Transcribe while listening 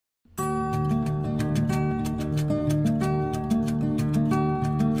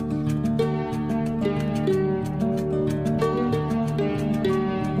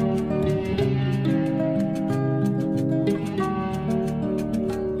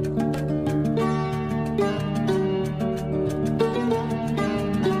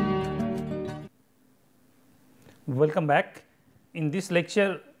Welcome back. In this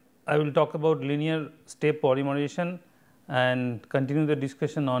lecture, I will talk about linear step polymerization and continue the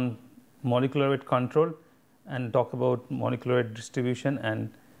discussion on molecular weight control and talk about molecular weight distribution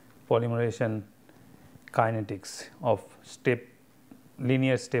and polymerization kinetics of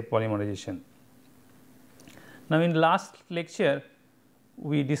linear step polymerization. Now, in the last lecture,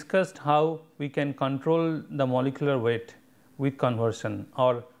 we discussed how we can control the molecular weight with conversion,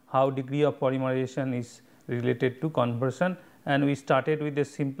 or how degree of polymerization is related to conversion, and we started with a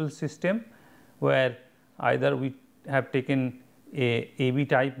simple system where either we have taken a AB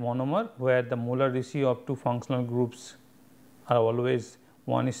type monomer where the molar ratio of two functional groups are always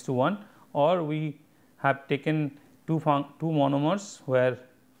 1:1, or we have taken two monomers where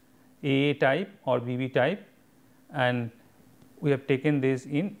AA type or BB type, and we have taken this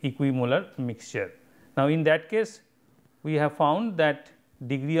in equimolar mixture. Now, in that case we have found that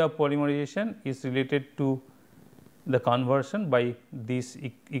degree of polymerization is related to the conversion by this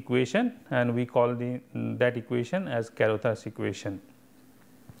equation, and we call that equation as Carothers equation.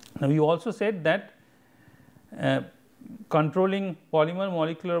 Now, we also said that controlling polymer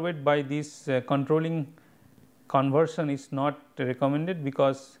molecular weight by this controlling conversion is not recommended,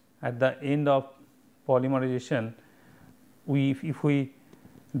 because at the end of polymerization if we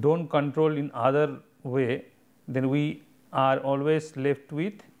do not control in other way, then we are always left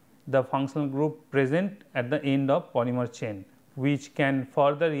with the functional group present at the end of polymer chain, which can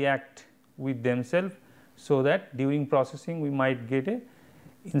further react with themselves, so that during processing we might get a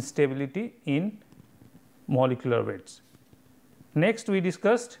instability in molecular weights. Next, we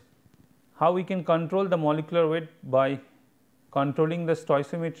discussed how we can control the molecular weight by controlling the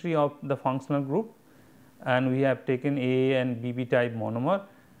stoichiometry of the functional group, and we have taken AA and BB type monomer,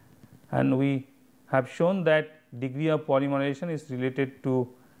 and we have shown that degree of polymerization is related to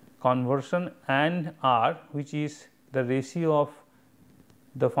conversion and R, which is the ratio of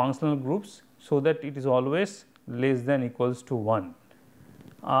the functional groups, so that it is always less than equals to 1.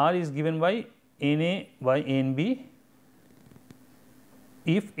 R is given by Na by Nb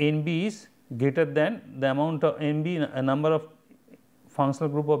if Nb is greater than the amount of Nb, a number of functional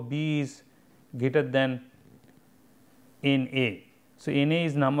group of B is greater than Na. So, Na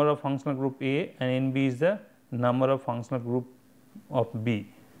is number of functional group A and Nb is the number of functional group of B.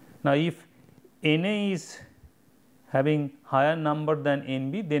 Now, if Na is having higher number than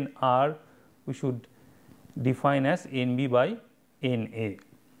Nb, then R we should define as Nb by Na.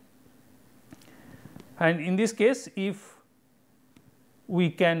 And in this case, if we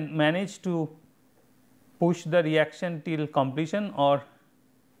can manage to push the reaction till completion or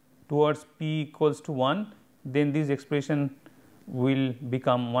towards P equals to 1, then this expression will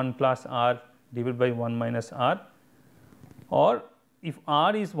become 1 plus R divided by 1 minus R, or if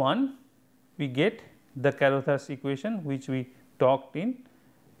R is 1, we get the Carothers equation, which we talked in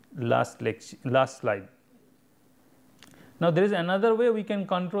last slide. Now, there is another way we can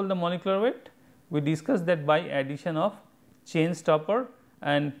control the molecular weight. We discussed that by addition of chain stopper,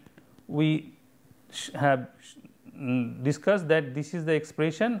 and we have discussed that this is the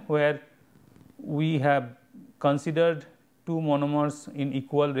expression where we have considered two monomers in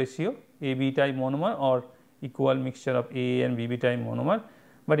equal ratio, AB type monomer or equal mixture of AA and BB type monomer,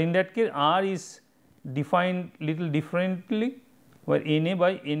 but in that case R is defined little differently, where Na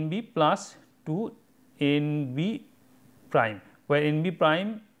by Nb plus 2 Nb prime, where Nb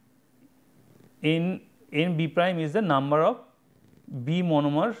prime Nb prime is the number of B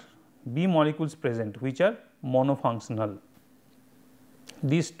molecules present, which are monofunctional.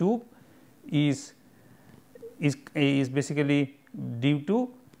 These two is basically due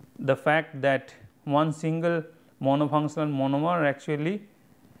to the fact that one single monofunctional monomer actually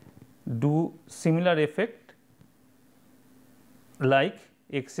do similar effect like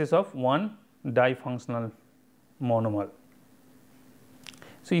excess of one difunctional monomer.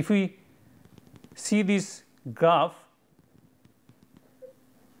 So, if we see this graph,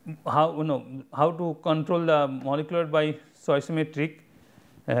 how to control the molecular by stoichiometric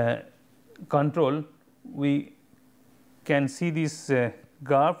control, we can see this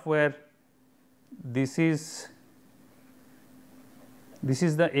graph where this is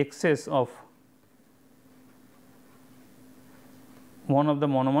the excess of one of the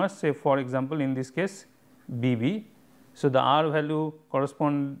monomers, say for example in this case BB. So, the R value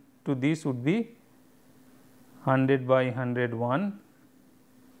correspond to this would be 100 by 101,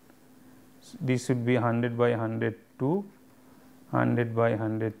 this would be 100 by 102, 100 by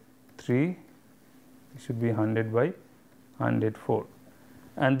 103, this should be 100 by 104,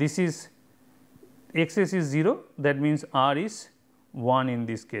 and this is excess is 0, that means R is 1 in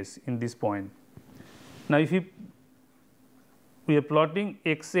this case, in this point. Now, if you we are plotting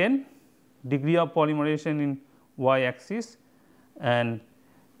xn degree of polymerization in y axis, and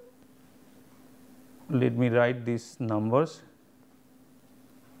let me write these numbers.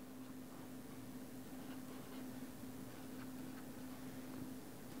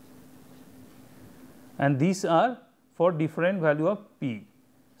 And these are for different value of p.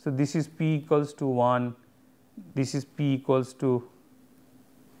 So, this is p equals to 1, this is p equals to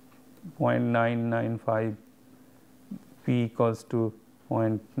 0.995, p equals to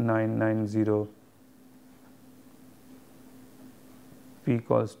 0.990, p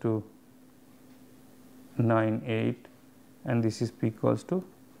equals to 98, and this is p equals to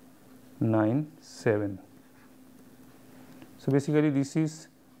 97. So, basically this is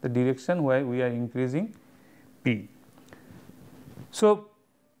the direction where we are increasing p. So,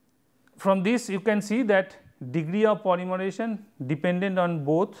 from this you can see that degree of polymerization dependent on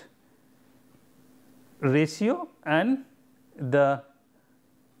both ratio and the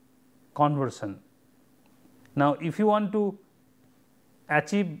conversion. Now, if you want to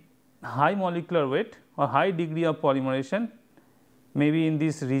achieve high molecular weight or high degree of polymerization maybe in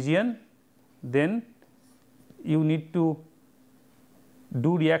this region, then you need to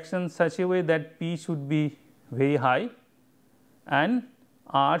do reaction such a way that P should be very high and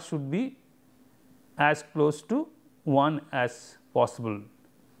R should be as close to 1 as possible.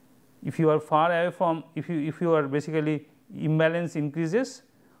 If you are far away from, if you are basically imbalance increases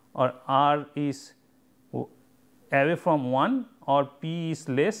or R is away from 1 or P is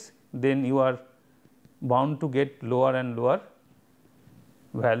less, then you are bound to get lower and lower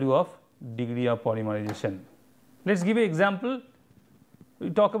value of degree of polymerization. Let us give an example. We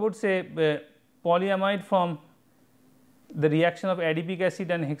talk about say polyamide from the reaction of adipic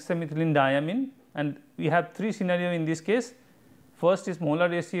acid and hexamethylene diamine, and we have three scenarios in this case. First is molar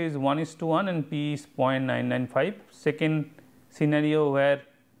ratio is 1:1 and P is 0.995. Second scenario where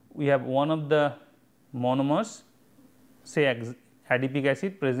we have one of the monomers say adipic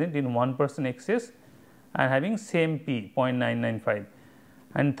acid present in 1% excess and having same P 0.995,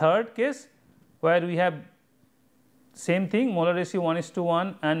 and third case where we have same thing molar ratio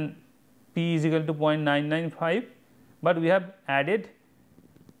 1:1 and P is equal to 0.995, but we have added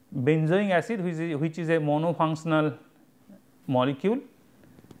benzoic acid which is a monofunctional molecule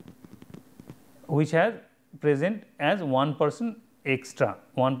which has present as 1% extra,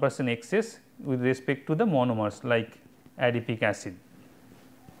 1% excess with respect to the monomers like adipic acid.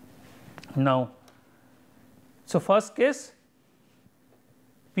 Now, so first case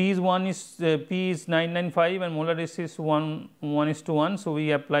P is 995 and molar ratio is 1:1. So,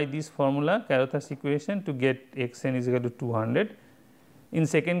 we apply this formula Carothers equation to get Xn is equal to 200. In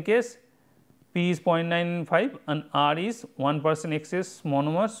second case P is 0.95 and R is 1% excess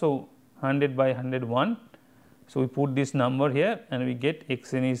monomer. So, 100 by 101. So, we put this number here and we get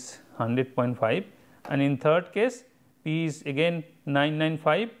Xn is 100.5, and in third case P is again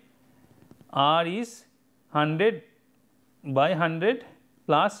 995, R is 100 by 100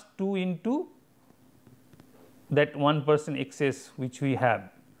 plus 2 into that 1% excess which we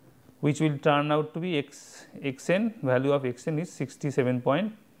have, which will turn out to be Xn, value of Xn is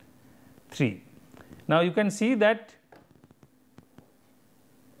 67.3. Now, you can see that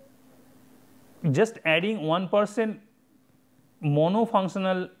just adding 1%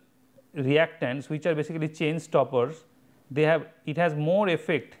 monofunctional reactants which are basically chain stoppers, it has more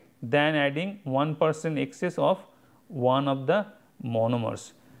effect than adding 1% excess of one of the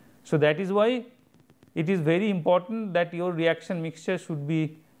monomers. So, that is why it is very important that your reaction mixture should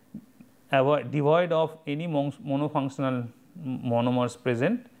be devoid of any monofunctional monomers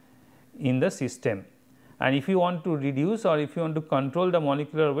present in the system. And if you want to reduce or if you want to control the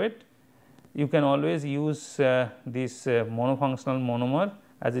molecular weight, you can always use this monofunctional monomer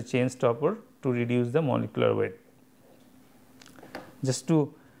as a chain stopper to reduce the molecular weight. Just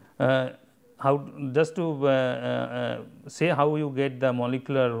to say how you get the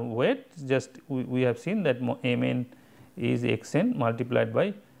molecular weight, just we have seen that Mn is Xn multiplied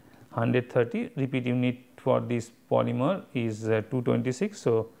by 130, repeat unit for this polymer is 226.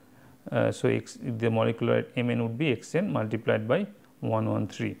 So, the molecular Mn would be Xn multiplied by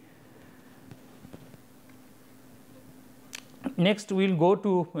 113. Next, we will go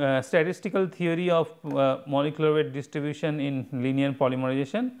to statistical theory of molecular weight distribution in linear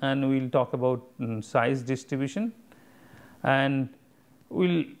polymerization, and we will talk about size distribution, and we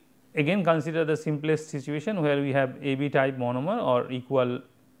will again consider the simplest situation where we have AB type monomer or equal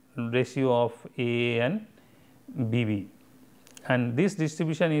ratio of AA and BB, and this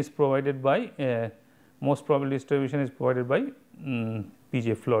distribution is provided by most probable distribution is provided by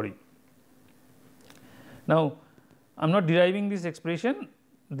PJ Flory. Now, I am not deriving this expression,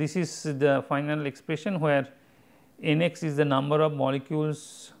 this is the final expression where Nx is the number of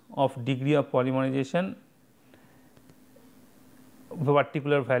molecules of degree of polymerization of a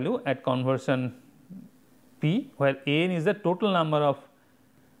particular value at conversion P, where N is the total number of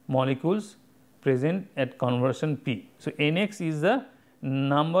molecules present at conversion P. So, Nx is the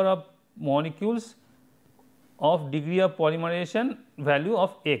number of molecules of degree of polymerization value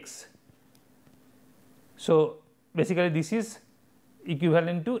of x. So, basically this is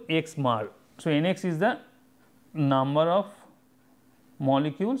equivalent to x mar. So, Nx is the number of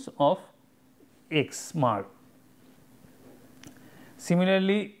molecules of x mar.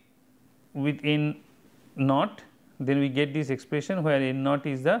 Similarly, with N naught, then we get this expression where N naught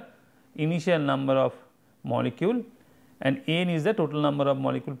is the initial number of molecule and N is the total number of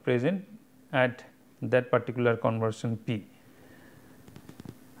molecule present at that particular conversion P,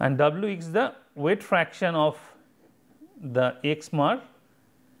 and W is the weight fraction of the x mar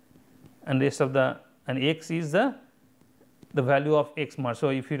and rest of the, and x is the value of x mar. So,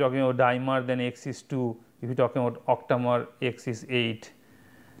 if you are talking about dimar, then x is 2, if you are talking about octamer, x is 8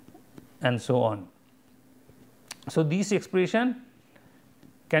 and so on. So, this expression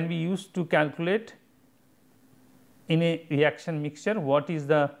can be used to calculate in a reaction mixture what is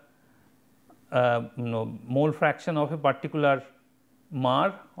the mole fraction of a particular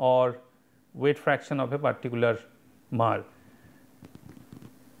mar or weight fraction of a particular mar.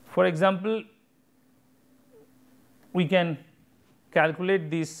 For example, we can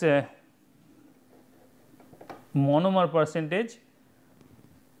calculate this monomer percentage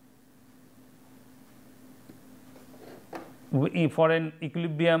for an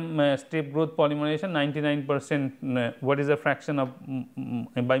equilibrium step growth polymerization 99%, what is the fraction of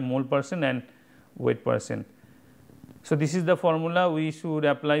by mole percent and weight percent. So, this is the formula we should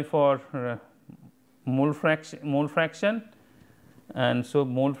apply for mole fraction, and so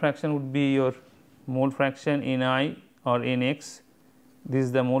mole fraction would be your mole fraction Ni or Nx. This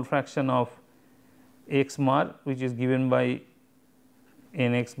is the mole fraction of x mar, which is given by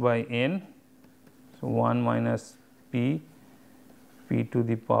Nx by N. So, 1 minus P to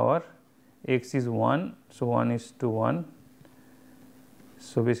the power, x is 1. So, 1 is to 1.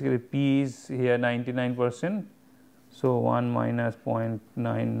 So, basically P is here 99%. So, 1 minus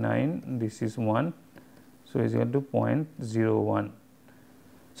 0.99, this is 1. So, is equal to 0.01.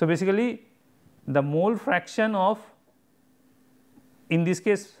 So, basically the mole fraction of, in this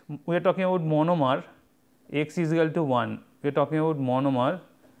case we are talking about monomer, x is equal to 1, we are talking about monomer.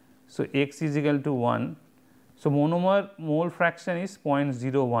 So, x is equal to 1. So, monomer mole fraction is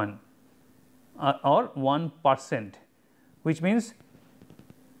 0.01 or 1%, which means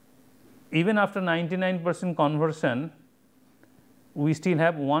even after 99% conversion, we still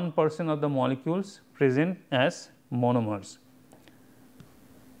have 1% of the molecules present as monomers.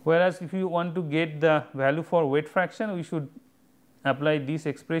 Whereas, if you want to get the value for weight fraction, we should apply this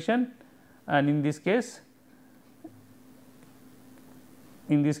expression, and in this case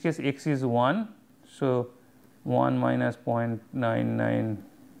x is 1. So, 1 minus 0.99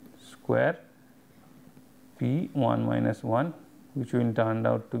 square P 1 minus 1, which will turn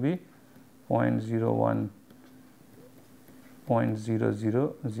out to be 0.01,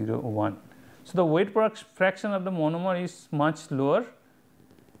 0.0001. So, the weight fraction of the monomer is much lower,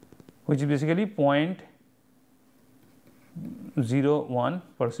 which is basically 0.01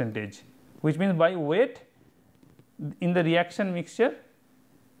 percentage, which means by weight in the reaction mixture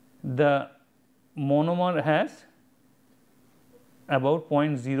the monomer has about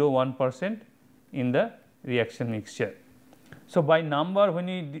 0.01% in the reaction mixture. So, by number,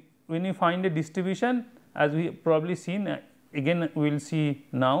 when you find a distribution, as we probably seen, again we will see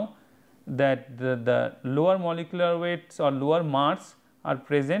now that the lower molecular weights or lower mass are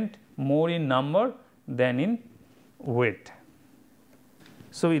present more in number than in weight.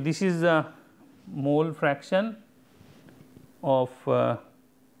 So, this is the mole fraction of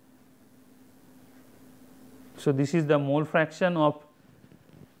so, this is the mole fraction of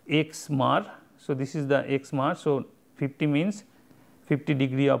x mar. So, this is the x mar. So, 50 means 50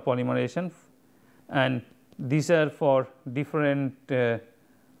 degree of polymerization, and these are for different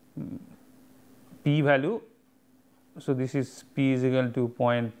p value. So, this is p is equal to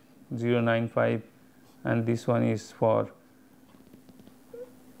 0.095 and this one is for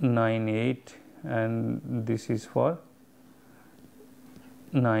 98 and this is for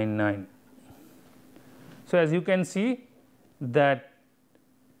 99. So, as you can see that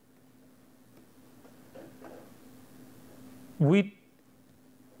when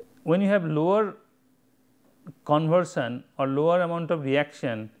you have lower conversion or lower amount of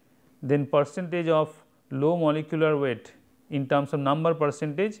reaction, then percentage of low molecular weight in terms of number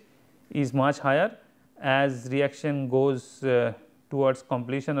percentage is much higher. As reaction goes towards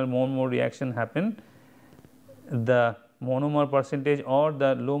completion or more and more reaction happen, the monomer percentage or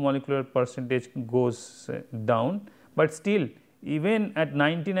the low molecular percentage goes down, but still even at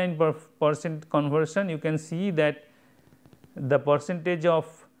 99% conversion you can see that the percentage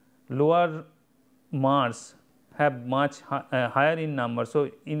of lower Mars have much higher in number. So,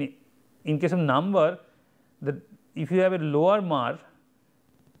 in case of number, if you have a lower Mar,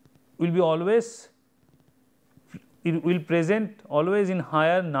 will be always, it will present always in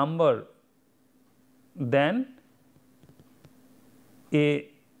higher number than a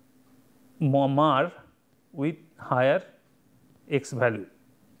Mar with higher X value.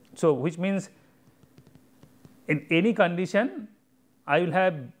 So, which means in any condition I will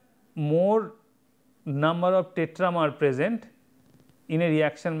have more number of tetramer present in a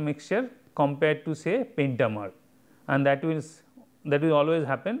reaction mixture compared to say pentamer, and that will always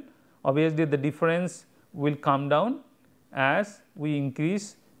happen. Obviously, the difference will come down as we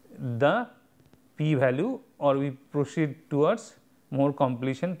increase the p value or we proceed towards more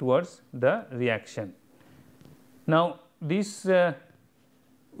completion towards the reaction. Now, this will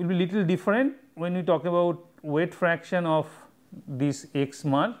be little different when we talk about weight fraction of this X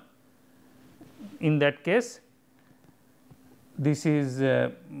Mar. In that case, this is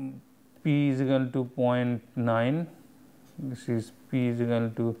p is equal to 0.9, this is p is equal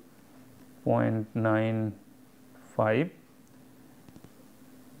to 0.95,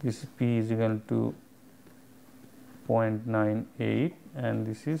 this p is equal to 0.98 and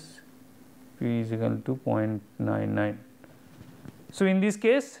this is p is equal to 0.99. So, in this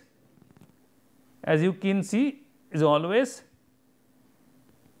case, as you can see, is always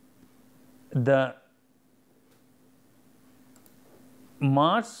the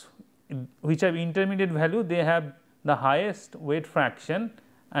Mars which have intermediate value, they have the highest weight fraction,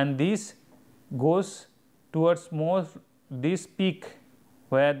 and this goes towards more this peak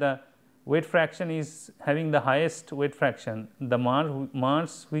where the weight fraction is having the highest weight fraction. The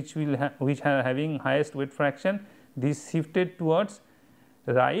Mars which are having highest weight fraction, this shifted towards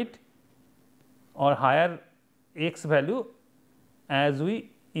right or higher X value as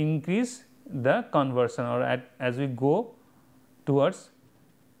we increase the conversion or as we go towards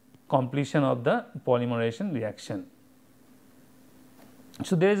completion of the polymerization reaction.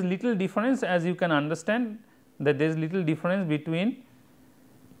 So, there is little difference, as you can understand that there is little difference between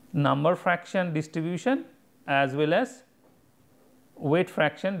number fraction distribution as well as weight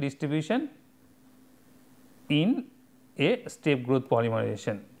fraction distribution in a step growth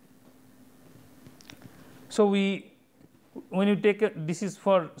polymerization. So, when you take this is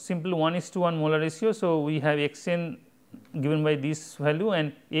for simple 1:1 molar ratio. So, we have Xn given by this value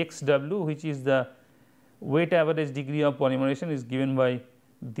and Xw, which is the weight average degree of polymerization, is given by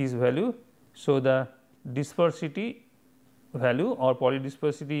this value. So, the dispersity value or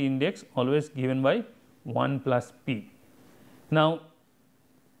polydispersity index always given by 1 plus p. Now,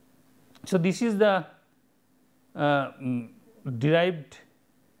 so this is the derived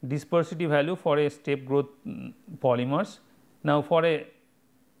dispersity value for a step growth polymers. Now, for a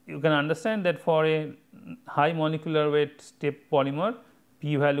you can understand that for a high molecular weight step polymer,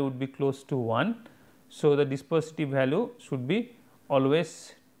 p value would be close to 1. So, the dispersity value should be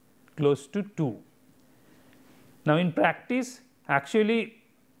always close to 2. Now, in practice actually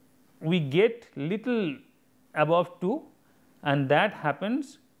we get little above 2, and that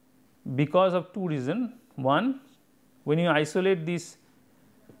happens because of two reasons. One, when you isolate these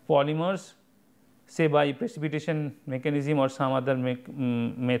polymers say by precipitation mechanism or some other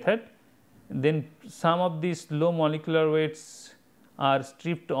method, then some of these low molecular weights are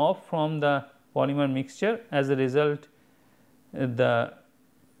stripped off from the polymer mixture. As a result, the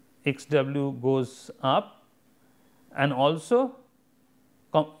Xw goes up, and also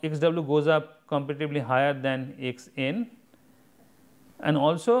Xw goes up comparatively higher than Xn, and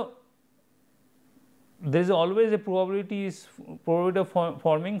also there is always a probability of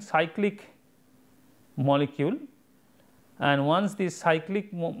forming cyclic molecule, and once this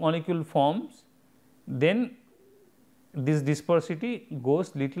cyclic molecule forms, then this dispersity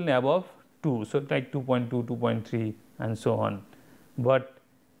goes little above 2. So, like 2.2, 2.3 and so on, but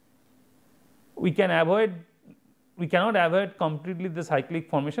we cannot avoid completely the cyclic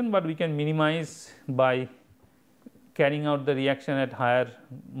formation, but we can minimize by carrying out the reaction at higher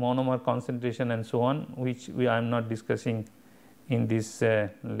monomer concentration and so on, which I am not discussing in this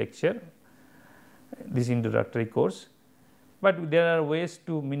lecture, this introductory course, but there are ways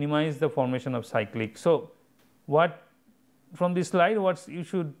to minimize the formation of cyclic. So, what from this slide, what you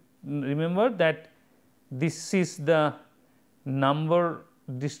should remember that this is the number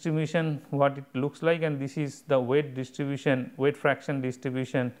distribution what it looks like, and this is the weight distribution, weight fraction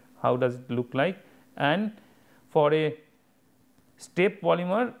distribution, how does it look like. And for a step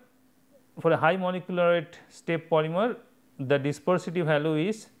polymer, for a high molecular weight step polymer, the dispersivity value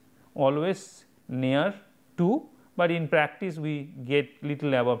is always near 2, but in practice we get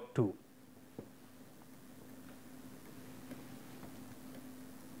little above 2.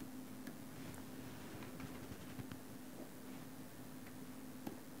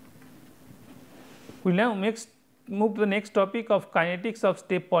 We will now move to the next topic of kinetics of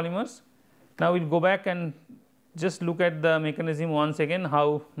step polymers. Now, we will go back and just look at the mechanism once again,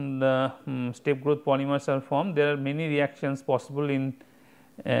 how the step growth polymers are formed. There are many reactions possible in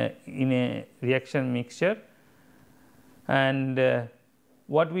a reaction mixture, and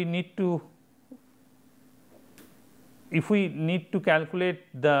what we need to, if we need to calculate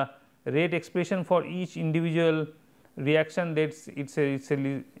the rate expression for each individual reaction, that it's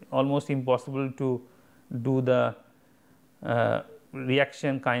almost impossible to do the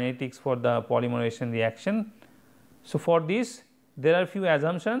reaction kinetics for the polymerization reaction. So, for this there are few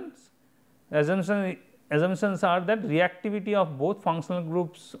assumptions. Assumptions are that reactivity of both functional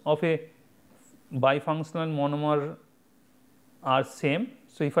groups of a bifunctional monomer are same.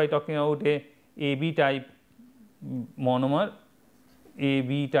 So, if I talking about a AB type monomer,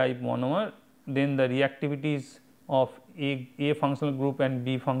 then the reactivities of A functional group and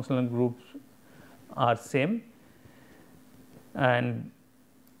B functional groups are same. And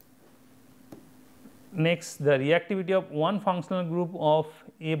next, the reactivity of one functional group of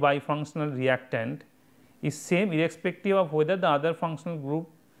a bifunctional reactant is same irrespective of whether the other functional group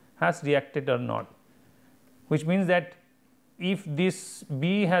has reacted or not, which means that if this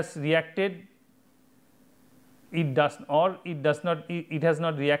B has reacted, it does not, it has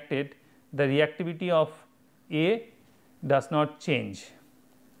not reacted, the reactivity of A does not change.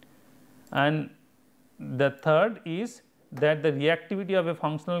 And the third is that the reactivity of a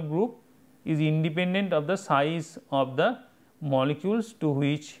functional group is independent of the size of the molecules to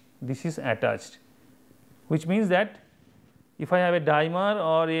which this is attached, which means that if I have a dimer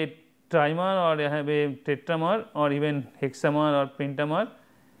or a trimer, or I have a tetramer or even hexamer or pentamer,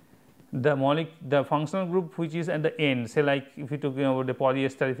 the functional group which is at the end, say like if you talking about the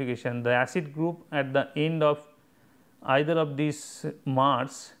polyesterification, the acid group at the end of either of these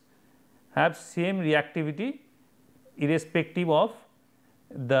mers have same reactivity irrespective of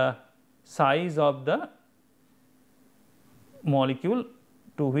the size of the molecule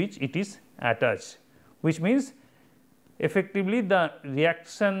to which it is attached, which means effectively the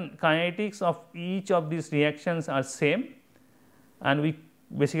reaction kinetics of each of these reactions are same, and we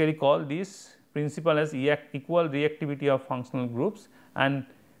basically call this principle as equal reactivity of functional groups. And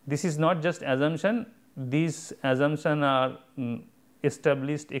this is not just assumption, these assumptions are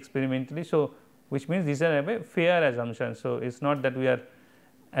established experimentally. So, which means these are a fair assumption. So, it is not that we are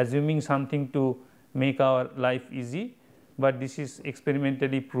assuming something to make our life easy, but this is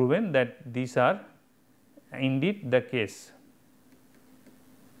experimentally proven that these are indeed the case.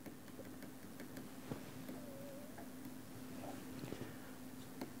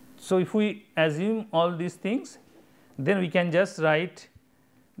 So, if we assume all these things, then we can just write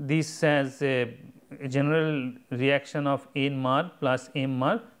this as a general reaction of N mer plus M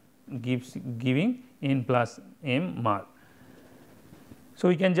mer giving N plus M mer. So,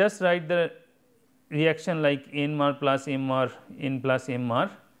 we can just write the reaction like N mer plus M mer, N plus M mer,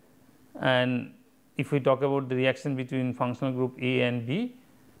 and if we talk about the reaction between functional group A and B.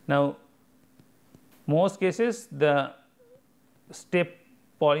 Now, most cases the step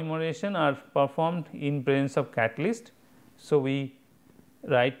polymerization are performed in presence of catalyst. So, we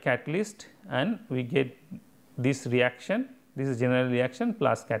write catalyst and we get this reaction, this is general reaction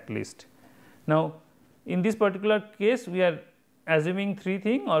plus catalyst. Now, in this particular case we are assuming three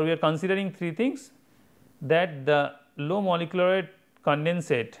things, or we are considering three things, that the low molecular weight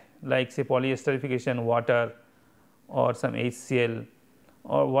condensate like say polyesterification, water or some HCl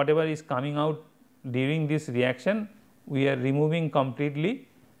or whatever is coming out during this reaction, we are removing completely.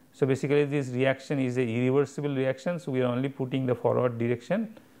 So, basically this reaction is a irreversible reaction. So, we are only putting the forward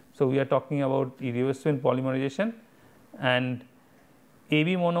direction. So, we are talking about irreversible polymerization, and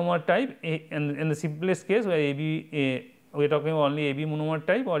AB monomer type, and in the simplest case where we are talking about only AB monomer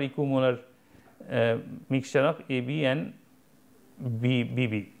type or equimolar mixture of AB and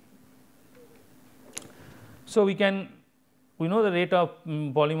BB. So, we know the rate of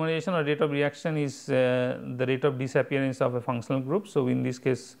polymerization or rate of reaction is the rate of disappearance of a functional group. So, in this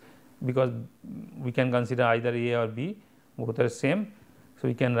case, because we can consider either A or B, both are same. So,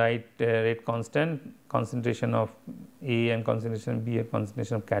 we can write rate constant, concentration of A and concentration of B are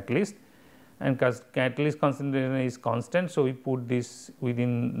concentration of catalyst, and catalyst concentration is constant. So, we put this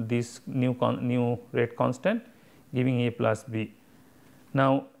within this new rate constant, giving A plus B.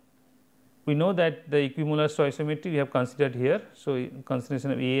 Now, we know that the equimolar stoichiometry we have considered here. So,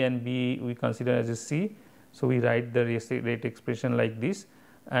 concentration of A and B we consider as a C. So, we write the rate expression like this,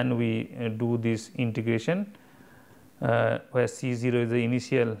 and we do this integration where C0 is the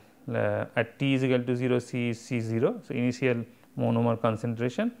initial at T is equal to 0, C is C0. So, initial monomer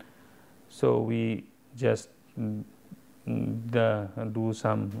concentration. So, we just do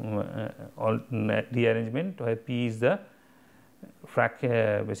some rearrangement where P is the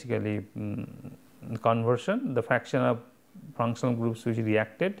basically conversion, the fraction of functional groups which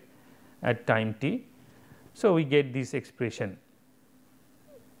reacted at time t. So, we get this expression.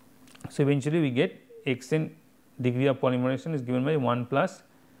 So, eventually we get xn degree of polymerization is given by 1 plus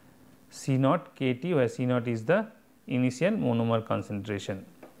C naught k T, where C naught is the initial monomer concentration.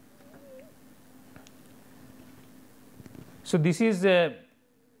 So, this is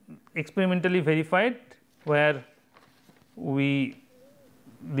experimentally verified, where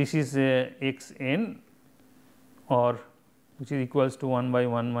this is x n, or which is equals to 1 by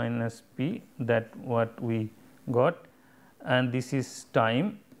 1 minus p, that what we got, and this is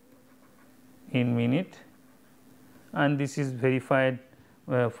time in minute, and this is verified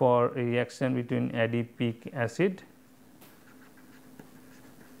for a reaction between adipic acid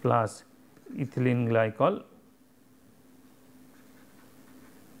plus ethylene glycol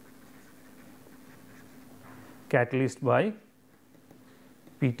catalyzed by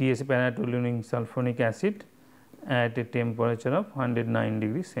PTS, pan-toluene sulfonic acid, at a temperature of 109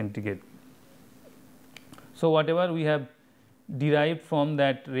 degrees centigrade. So, whatever we have derived from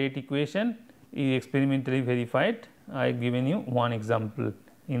that rate equation is experimentally verified. I have given you one example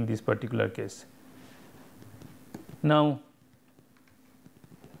in this particular case. Now,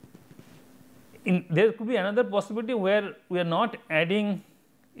 there could be another possibility where we are not adding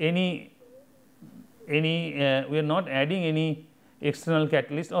any external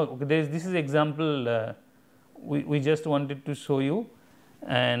catalyst. Oh, okay, this is example we just wanted to show you,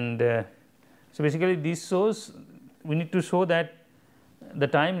 and so basically this shows, we need to show that the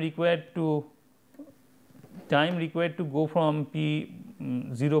time required to go from P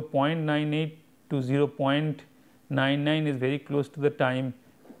 0.98 to 0.99 is very close to the time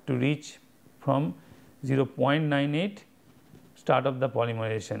to reach from 0.98 start of the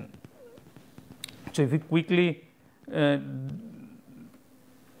polymerization. So, if we quickly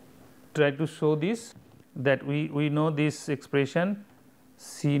try to show this, that we know this expression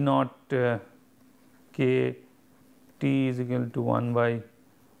C naught k T is equal to 1 by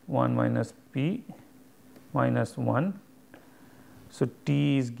 1 minus P minus 1. So,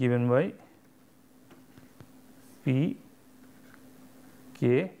 T is given by P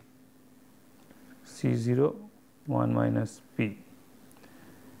k C 0 1 minus P.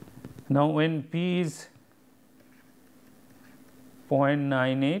 Now, when P is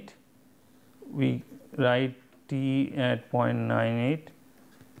 0.98, we write T at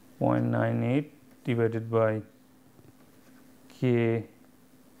 0.98 divided by K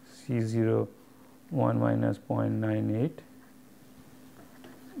C 0 1 minus 0.98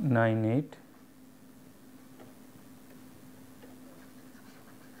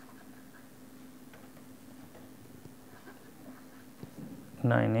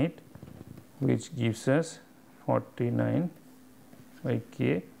 98, which gives us 49 by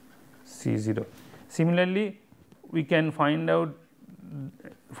K C 0. Similarly, we can find out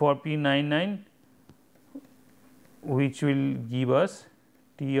for P 99, which will give us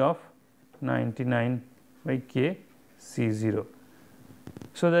T of 99 by K C 0.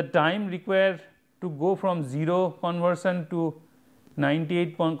 So, the time required to go from 0 conversion to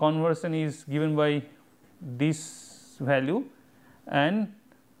 98 conversion is given by this value, and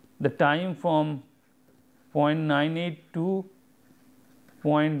the time from 0.98 to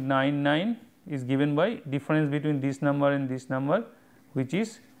 0.99 is given by difference between this number and this number, which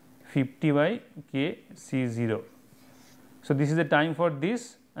is 50 by K C 0. So, this is the time for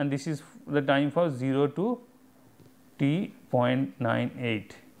this, and this is the time for 0 to T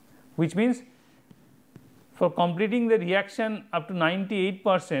 0.98, which means for completing the reaction up to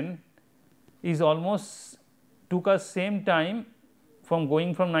 98% is almost took us same time from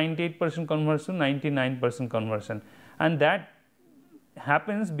going from 98% conversion to 99% conversion, and that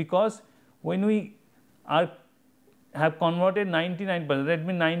happens because when we have converted 99%, that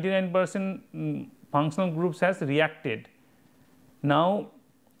means 99% functional groups has reacted. Now,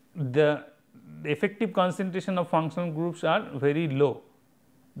 the effective concentration of functional groups are very low.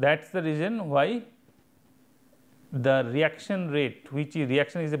 That is the reason why the reaction rate, which is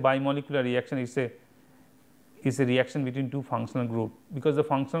reaction is a bimolecular reaction, is a reaction between two functional group, because the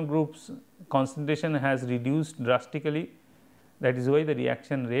functional groups concentration has reduced drastically, that is why the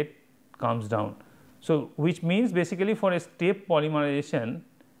reaction rate comes down. So, which means basically for a step polymerization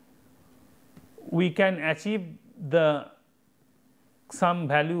we can achieve the some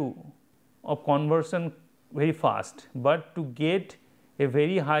value of conversion very fast, but to get a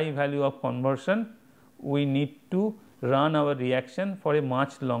very high value of conversion we need to run our reaction for a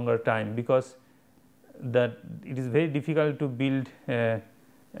much longer time, because that it is very difficult to build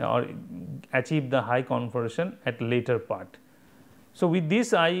or achieve the high conversion at later part. So, with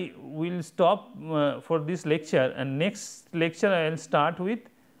this I will stop for this lecture, and next lecture I will start with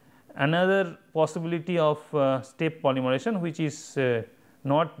another possibility of step polymerization, which is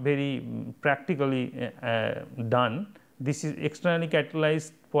not very practically done. This is externally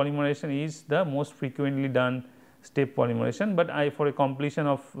catalyzed polymerization is the most frequently done step polymerization, but I, for a completion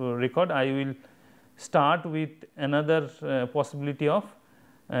of record, I will start with another possibility of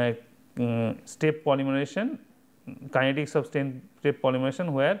step polymerization, kinetics of step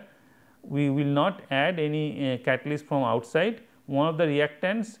polymerization, where we will not add any catalyst from outside. One of the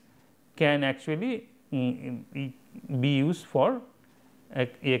reactants can actually be used for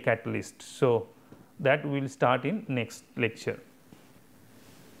a catalyst. So, that we will start in next lecture.